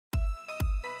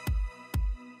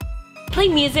Play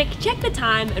music, check the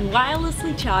time, and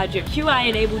wirelessly charge your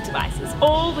QI-enabled devices,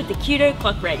 all with the Qudo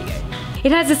Clock Radio.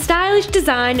 It has a stylish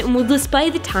design and will display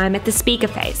the time at the speaker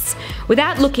face,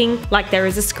 without looking like there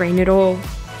is a screen at all.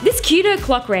 This Qudo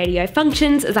Clock Radio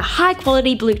functions as a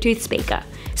high-quality Bluetooth speaker,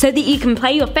 so that you can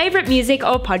play your favourite music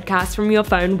or podcasts from your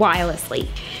phone wirelessly.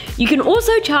 You can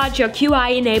also charge your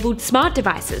QI-enabled smart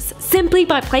devices simply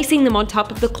by placing them on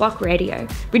top of the clock radio,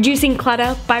 reducing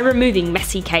clutter by removing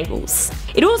messy cables.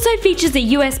 It also features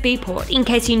a USB port in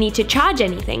case you need to charge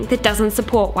anything that doesn't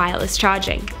support wireless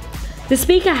charging. The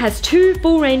speaker has 2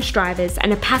 full-range drivers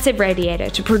and a passive radiator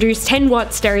to produce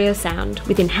 10-watt stereo sound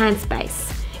with enhanced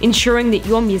bass, ensuring that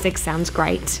your music sounds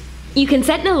great. You can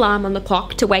set an alarm on the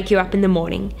clock to wake you up in the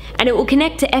morning, and it will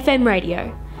connect to FM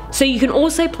radio, so you can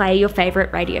also play your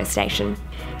favourite radio station.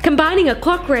 Combining a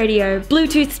clock radio,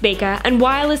 Bluetooth speaker and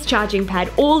wireless charging pad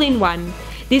all in one,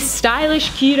 this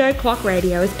stylish Qudo Clock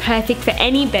Radio is perfect for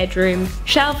any bedroom,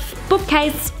 shelf,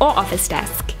 bookcase or office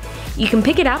desk. You can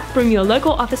pick it up from your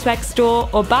local Officeworks store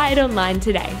or buy it online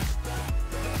today.